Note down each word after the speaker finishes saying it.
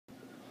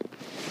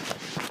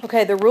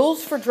Okay, the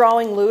rules for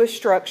drawing Lewis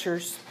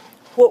structures.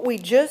 What we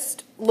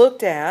just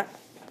looked at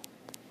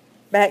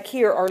back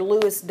here are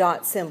Lewis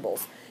dot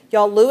symbols.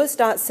 Y'all, Lewis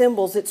dot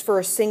symbols, it's for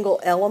a single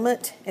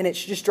element, and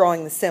it's just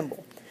drawing the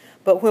symbol.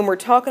 But when we're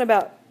talking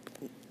about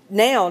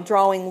now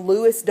drawing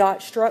Lewis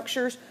dot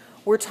structures,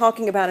 we're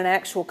talking about an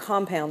actual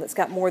compound that's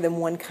got more than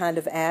one kind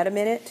of atom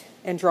in it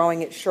and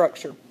drawing its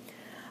structure.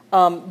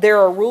 There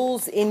are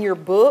rules in your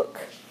book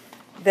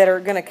that are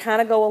going to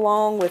kind of go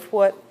along with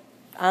what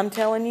I'm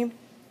telling you.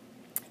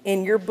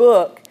 In your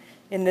book,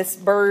 in this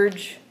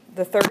Burge,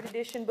 the 3rd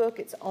edition book,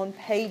 it's on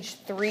page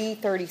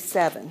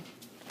 337.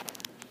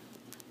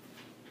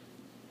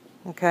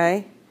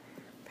 Okay?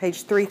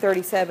 Page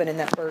 337 in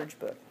that Burge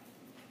book.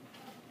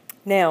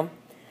 Now,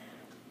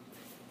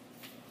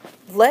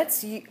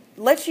 let's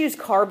use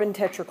carbon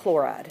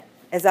tetrachloride.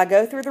 As I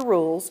go through the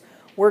rules,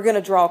 we're going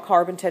to draw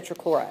carbon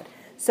tetrachloride.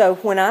 So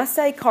when I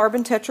say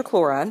carbon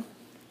tetrachloride,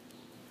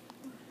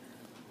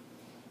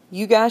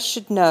 you guys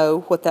should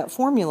know what that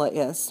formula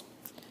is.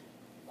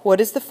 What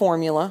is the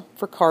formula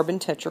for carbon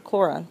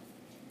tetrachloride?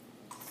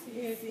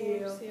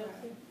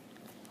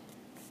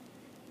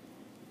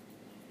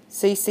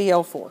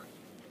 CCl4.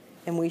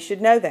 And we should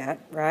know that,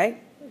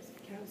 right?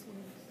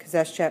 Because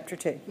that's chapter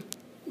 2.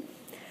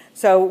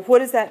 So what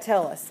does that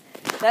tell us?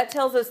 That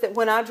tells us that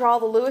when I draw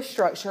the Lewis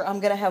structure, I'm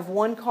going to have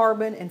 1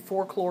 carbon and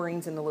 4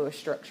 chlorines in the Lewis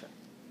structure.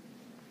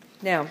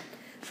 Now,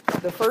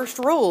 the first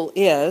rule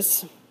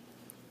is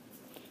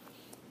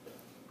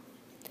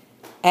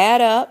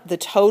add up the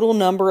total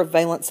number of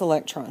valence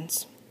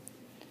electrons.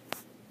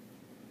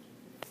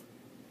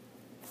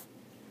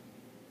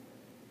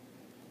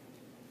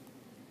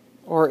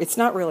 Or it's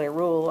not really a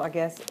rule, I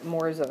guess,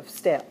 more as a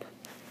step.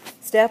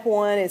 Step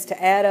 1 is to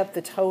add up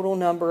the total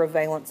number of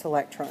valence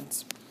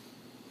electrons.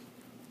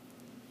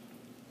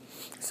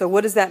 So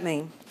what does that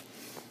mean?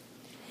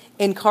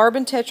 In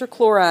carbon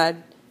tetrachloride,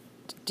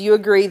 do you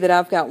agree that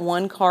I've got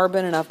 1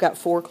 carbon and I've got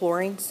 4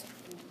 chlorines?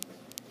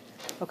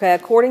 Okay,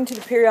 according to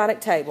the periodic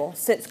table,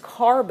 since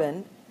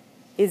carbon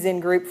is in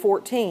group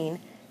 14,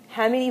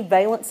 how many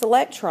valence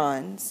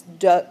electrons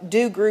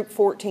do group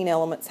 14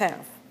 elements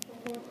have?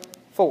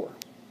 4.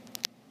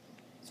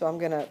 So I'm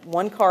going to,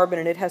 1 carbon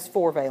and it has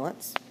 4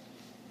 valence.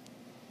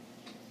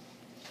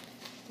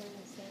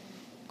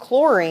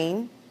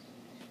 Chlorine,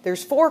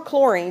 there's 4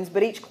 chlorines,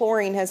 but each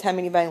chlorine has how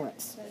many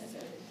valence?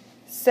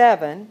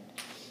 7.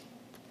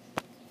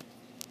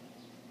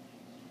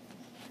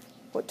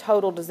 What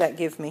total does that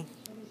give me?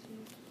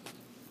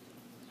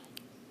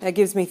 That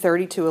gives me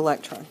 32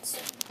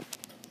 electrons.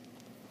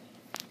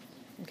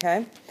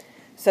 Okay?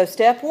 So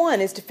step 1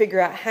 is to figure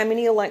out how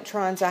many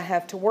electrons I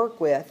have to work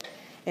with.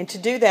 And to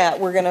do that,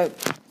 we're going to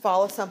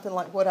follow something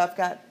like what I've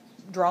got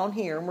drawn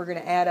here, and we're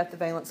going to add up the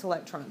valence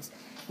electrons.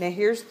 Now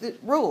here's the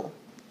rule.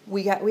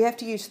 We have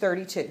to use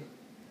 32.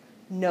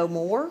 No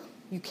more.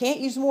 You can't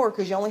use more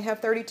because you only have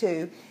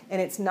 32, and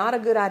it's not a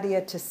good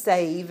idea to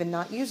save and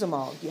not use them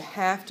all. You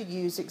have to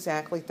use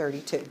exactly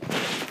 32.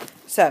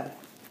 So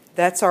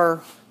that's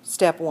our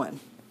step 1.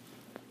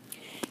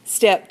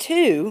 Step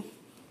 2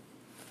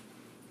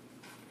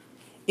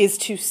 is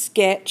to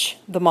sketch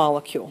the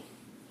molecule.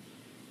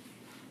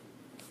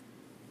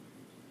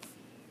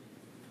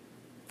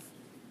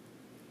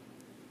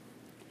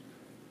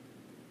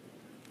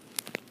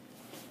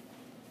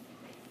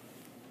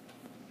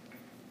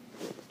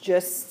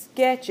 Just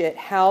sketch it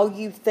how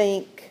you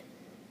think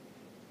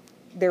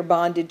they're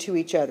bonded to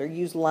each other.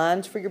 Use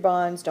lines for your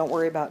bonds. Don't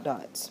worry about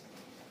dots.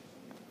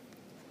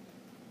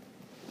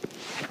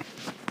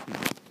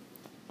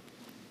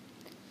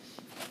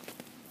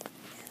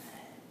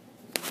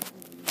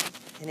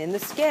 And in the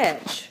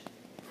sketch,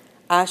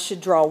 I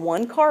should draw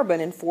 1 carbon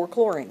and 4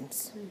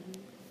 chlorines.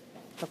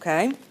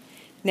 Okay?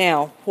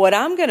 Now, what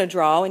I'm going to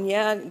draw, and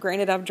yeah,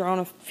 granted I've drawn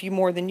a few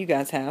more than you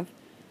guys have,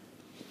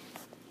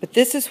 but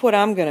this is what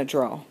I'm going to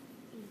draw.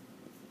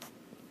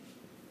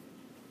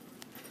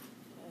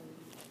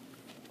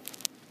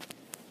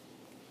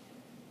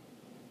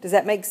 Does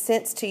that make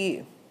sense to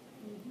you?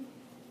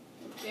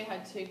 They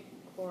had 2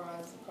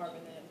 chlorides of carbon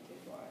and 2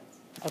 chlorides.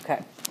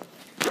 Okay.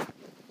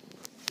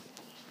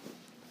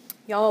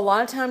 Y'all, a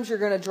lot of times you're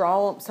going to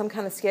draw some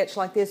kind of sketch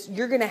like this.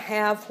 You're going to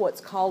have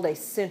what's called a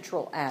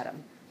central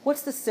atom.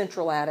 What's the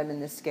central atom in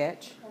this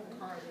sketch?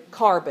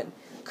 Carbon.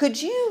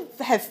 Could you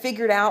have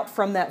figured out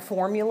from that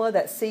formula,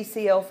 that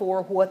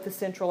CCl4, what the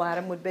central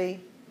atom would be?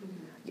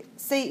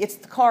 See, it's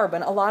the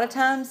carbon. A lot of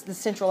times the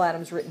central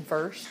atom's written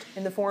first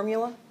in the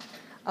formula.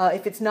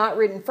 If it's not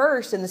written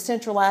first, then the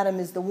central atom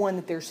is the one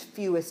that there's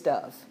fewest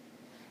of.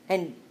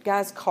 And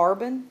guys,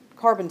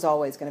 carbon's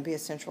always going to be a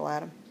central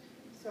atom.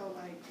 So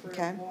like for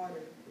Okay.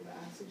 water, would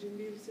oxygen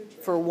be the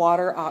central? For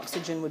water,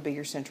 oxygen would be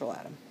your central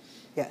atom.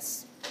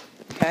 Yes.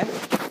 Okay?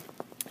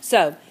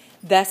 So,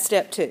 that's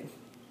step 2.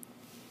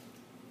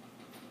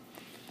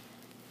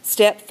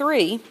 Step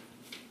 3,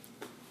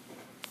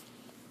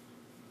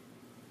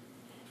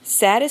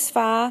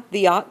 satisfy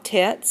the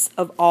octets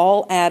of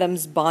all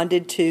atoms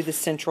bonded to the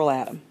central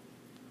atom.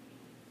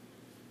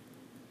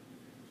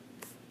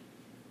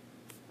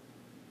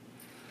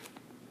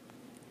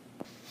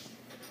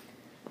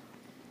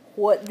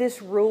 what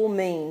this rule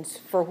means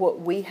for what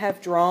we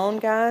have drawn,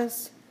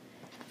 guys,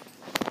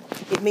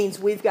 it means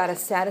we've got to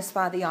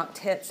satisfy the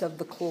octets of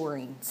the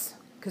chlorines,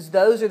 because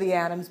those are the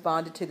atoms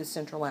bonded to the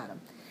central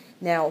atom.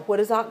 Now, what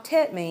does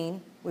octet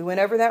mean? We went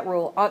over that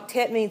rule.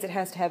 Octet means it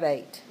has to have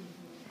 8.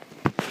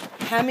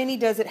 How many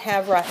does it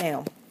have right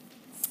now?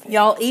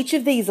 Y'all, each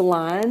of these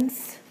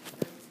lines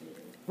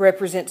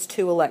represents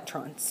 2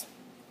 electrons.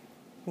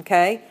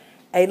 Okay?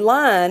 A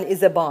line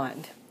is a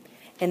bond,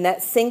 and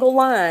that single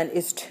line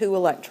is 2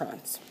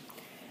 electrons.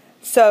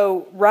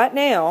 So right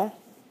now,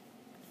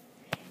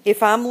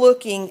 if I'm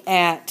looking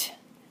at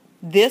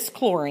this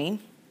chlorine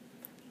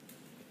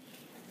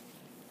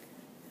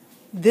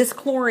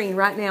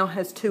right now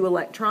has 2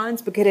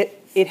 electrons because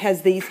it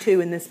has these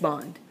 2 in this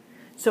bond.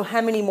 So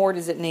how many more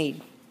does it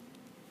need?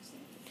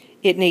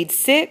 It needs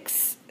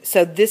 6.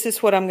 So this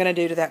is what I'm going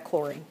to do to that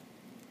chlorine.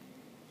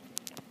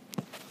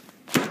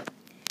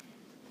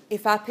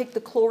 If I pick the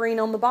chlorine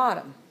on the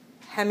bottom,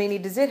 how many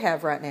does it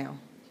have right now?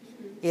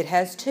 It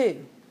has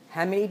 2.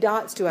 How many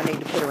dots do I need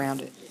to put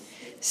around it?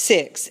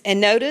 6. And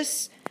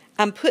notice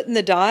I'm putting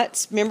the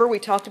dots. Remember we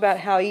talked about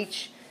how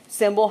each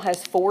symbol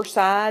has 4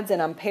 sides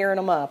and I'm pairing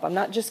them up. I'm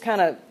not just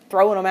kind of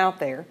throwing them out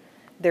there.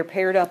 They're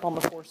paired up on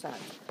the 4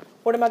 sides.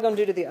 What am I going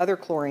to do to the other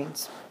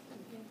chlorines?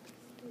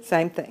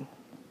 Same thing.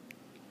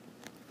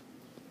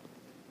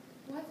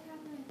 What's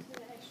happening to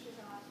the extra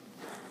dot?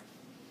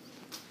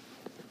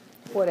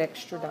 What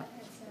extra dot?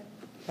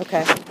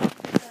 Okay.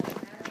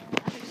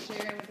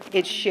 Sharing with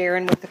It's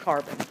sharing with the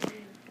carbon.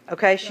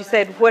 Okay, she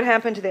said, what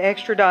happened to the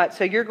extra dot?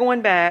 So you're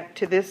going back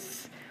to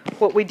this,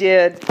 what we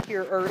did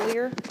here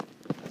earlier,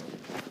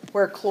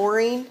 where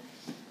chlorine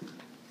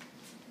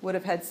would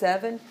have had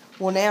 7.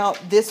 Well, now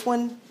this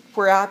one,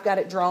 where I've got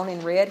it drawn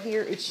in red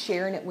here, it's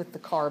sharing it with the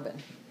carbon.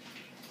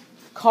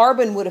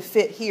 Carbon would have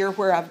fit here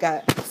where I've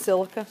got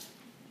silica.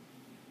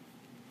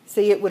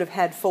 See, it would have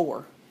had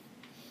 4.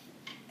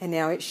 And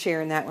now it's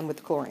sharing that one with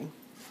the chlorine.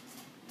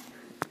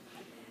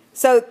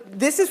 So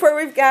this is where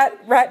we've got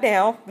right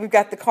now. We've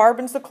got the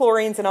carbons, the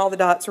chlorines, and all the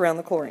dots around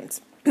the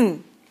chlorines.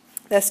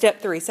 That's step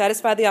 3.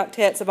 Satisfy the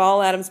octets of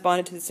all atoms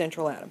bonded to the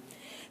central atom.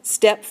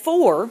 Step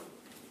 4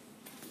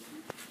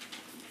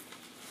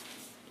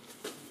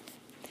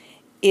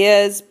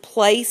 is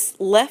place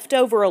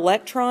leftover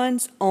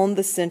electrons on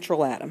the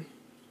central atom.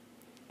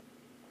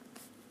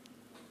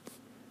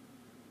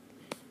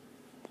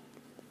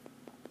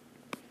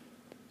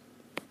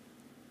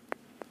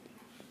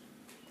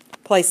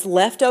 Place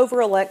leftover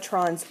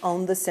electrons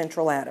on the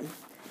central atom.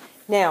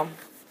 Now,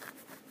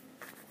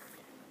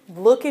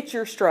 look at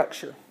your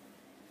structure.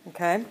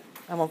 Okay?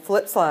 I'm going to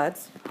flip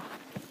slides.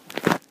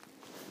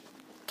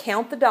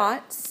 Count the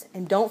dots,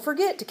 and don't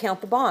forget to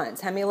count the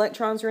bonds. How many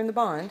electrons are in the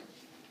bond?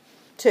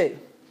 2.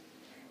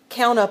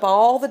 Count up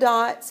all the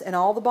dots and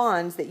all the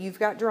bonds that you've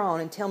got drawn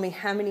and tell me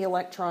how many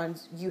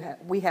electrons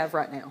we have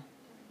right now.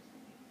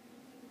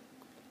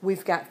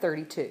 We've got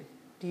 32.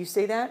 Do you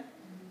see that?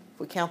 If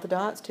we count the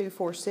dots, 2,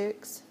 4,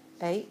 6,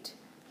 8,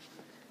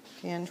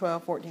 10,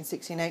 12, 14,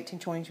 16, 18,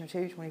 20,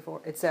 22,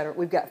 24, etc.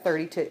 We've got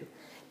 32.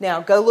 Now,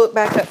 go look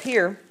back up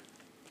here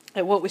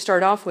at what we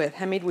started off with.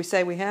 How many did we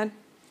say we had?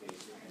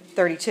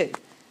 32.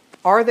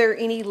 Are there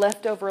any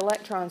leftover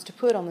electrons to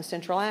put on the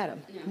central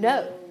atom?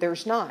 No,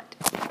 there's not.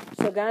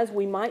 So, guys,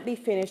 we might be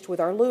finished with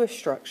our Lewis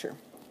structure.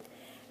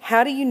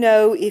 How do you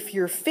know if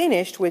you're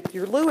finished with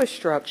your Lewis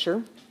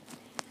structure?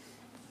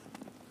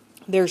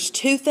 There's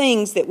 2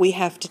 things that we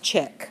have to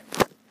check.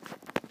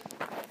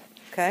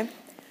 Okay?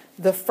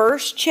 The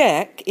first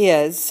check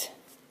is,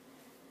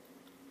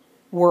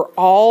 were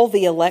all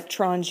the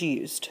electrons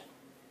used?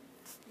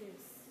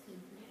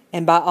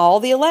 And by all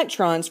the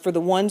electrons, for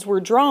the ones we're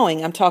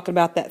drawing, I'm talking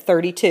about that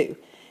 32.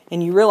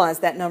 And you realize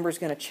that number is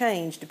going to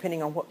change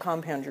depending on what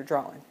compound you're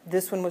drawing.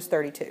 This one was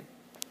 32.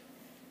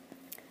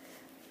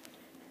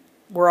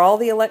 Were all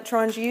the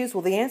electrons used?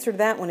 Well, the answer to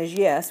that one is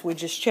yes. We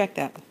just checked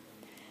that.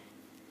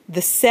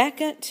 The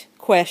second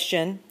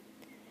question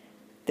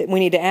that we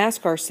need to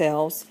ask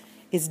ourselves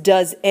is,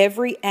 does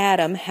every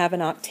atom have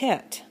an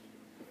octet?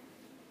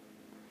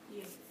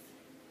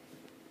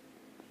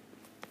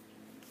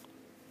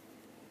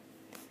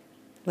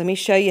 Let me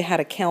show you how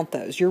to count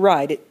those. You're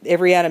right,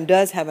 every atom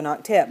does have an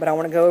octet, but I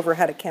want to go over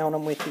how to count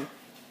them with you.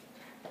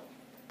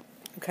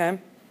 Okay?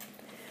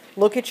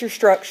 Look at your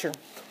structure.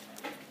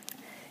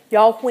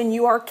 Y'all, when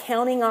you are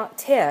counting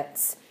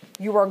octets,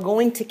 you are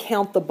going to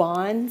count the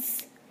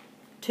bonds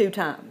 2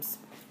 times.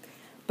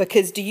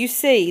 Because do you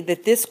see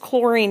that this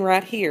chlorine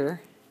right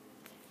here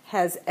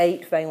has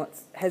 8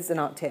 valence, has an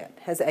octet,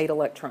 has 8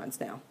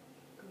 electrons now.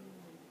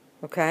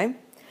 Okay?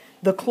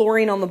 The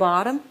chlorine on the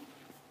bottom,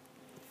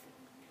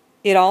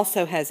 it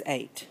also has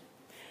 8.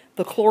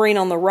 The chlorine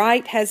on the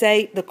right has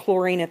 8. The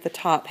chlorine at the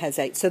top has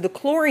 8. So the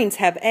chlorines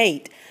have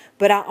 8,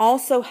 but I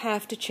also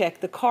have to check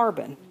the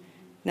carbon.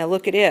 Now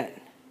look at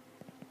it.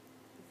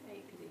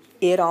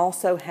 It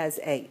also has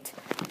 8.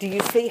 Do you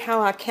see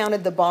how I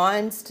counted the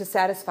bonds to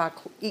satisfy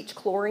each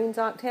chlorine's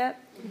octet?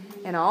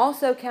 And I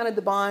also counted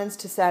the bonds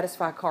to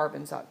satisfy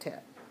carbon's octet.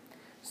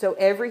 So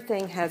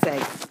everything has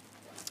 8.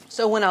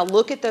 So when I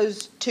look at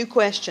those two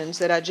questions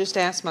that I just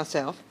asked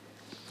myself,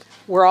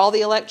 were all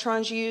the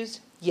electrons used?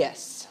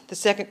 Yes. The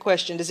second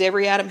question, does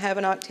every atom have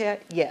an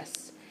octet?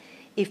 Yes.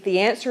 If the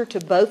answer to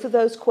both of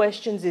those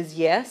questions is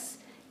yes,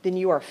 then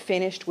you are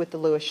finished with the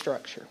Lewis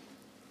structure.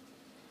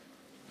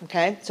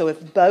 Okay? So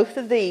if both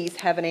of these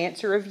have an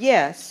answer of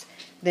yes,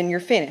 then you're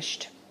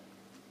finished.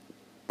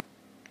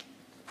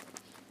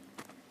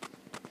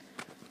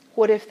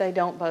 What if they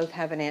don't both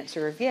have an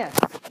answer of yes?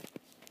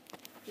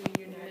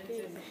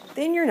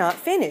 Then you're not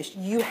finished.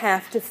 You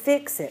have to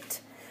fix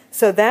it.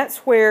 So that's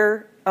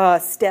where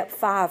step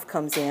 5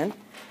 comes in.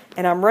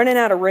 And I'm running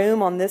out of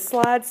room on this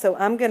slide, so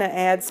I'm going to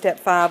add step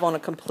 5 on a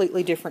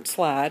completely different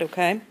slide,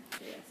 okay?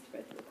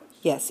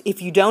 Yes.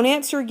 If you don't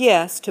answer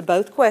yes to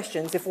both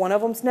questions, if one of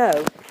them's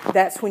no,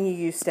 that's when you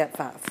use step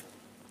 5.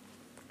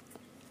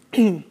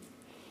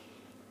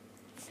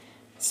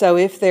 So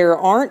if there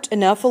aren't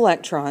enough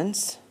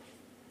electrons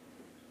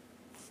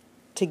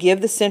to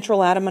give the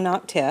central atom an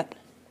octet,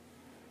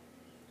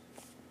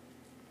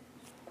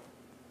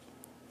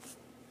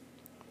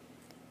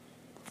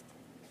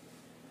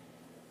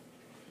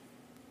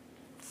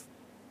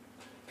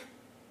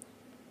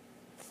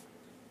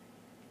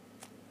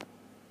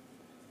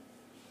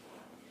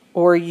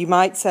 or you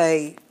might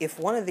say, if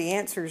one of the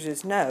answers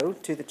is no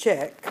to the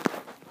check,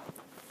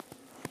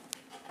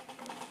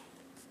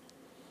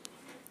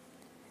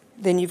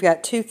 then you've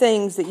got two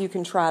things that you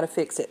can try to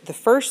fix it. The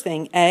first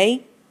thing,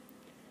 A,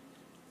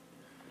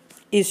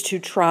 is to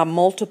try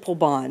multiple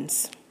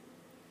bonds.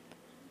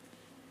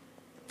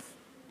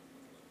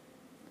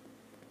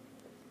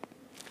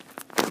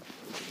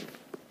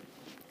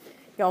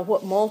 Y'all,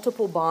 what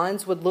multiple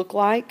bonds would look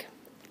like?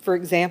 For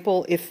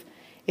example, if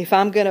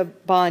I'm going to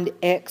bond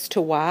X to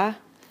Y,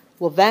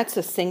 well, that's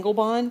a single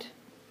bond.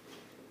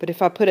 But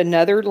if I put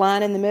another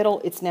line in the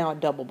middle, it's now a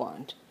double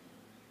bond.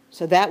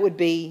 So that would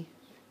be,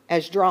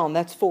 as drawn,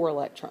 that's 4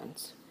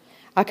 electrons.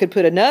 I could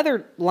put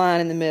another line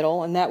in the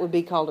middle, and that would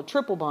be called a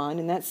triple bond,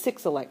 and that's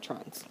 6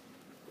 electrons.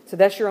 So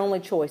that's your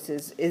only choice,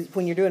 is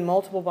when you're doing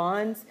multiple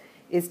bonds,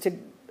 is to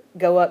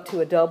go up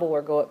to a double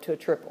or go up to a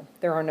triple.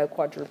 There are no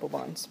quadruple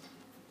bonds.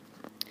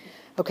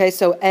 Okay,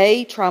 so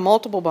A, try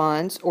multiple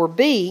bonds, or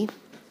B,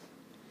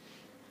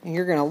 and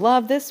you're going to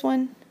love this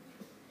one,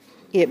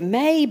 it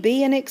may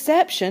be an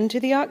exception to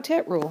the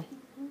octet rule.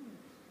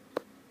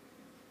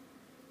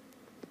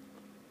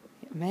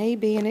 It may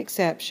be an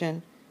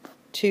exception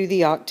to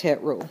the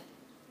octet rule.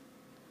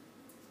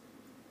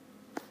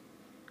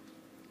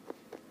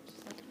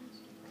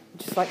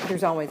 Just like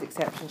there's always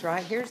exceptions,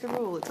 right? Here's the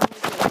rule. It's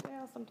always this.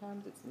 Well,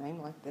 sometimes it's named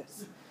like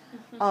this.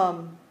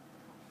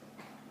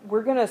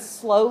 We're going to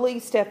slowly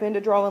step into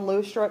drawing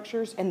Lewis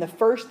structures, and the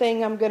first thing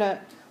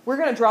we're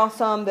going to draw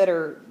some that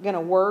are going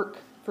to work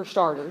for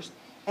starters,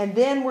 and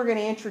then we're going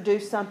to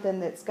introduce something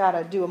that's got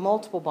to do a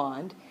multiple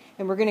bond,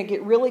 and we're going to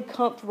get really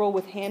comfortable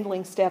with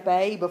handling step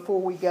A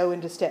before we go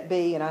into step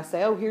B, and I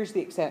say, oh, here's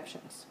the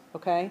exceptions,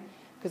 okay?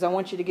 Because I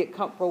want you to get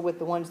comfortable with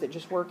the ones that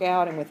just work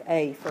out and with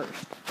A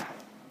first.